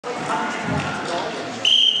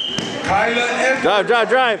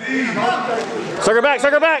Drive. Sucker back.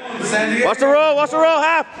 Watch the roll,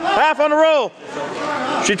 half on the roll.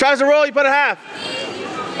 She tries to roll, you put a half.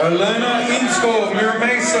 Elena Insko, Mira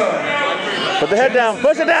Mesa. Put the head down,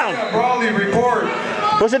 push it down. Brawley, report.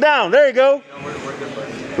 Push it down, there you go.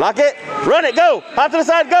 Lock it, run it, go. Hop to the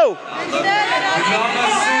side, go.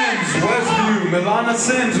 Milana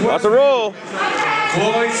Sims, Westview. Watch the roll.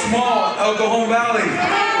 Chloe Small, El Cajon Valley,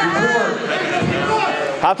 report.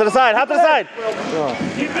 Hop to the side.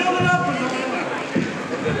 Keep building up.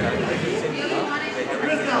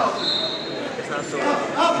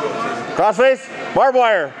 Crossface, barbed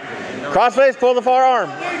wire. Crossface, pull the far arm.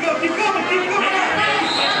 There you go, keep coming.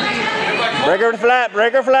 Break her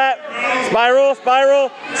flat. Spiral,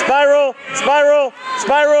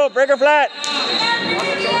 break her flat.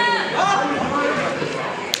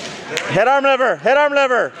 Head arm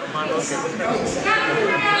lever.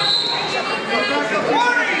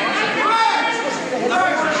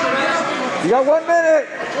 You got 1 minute.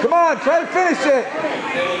 Come on, try to finish it.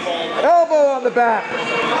 Elbow on the back.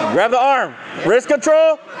 Grab the arm. Wrist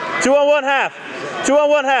control. 2 on 1 half. 2 on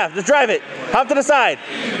 1 half. Just drive it. Hop to the side.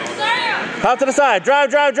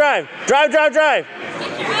 Drive.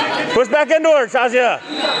 Push back indoors, Shazia.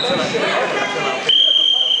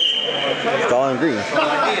 It's all in green.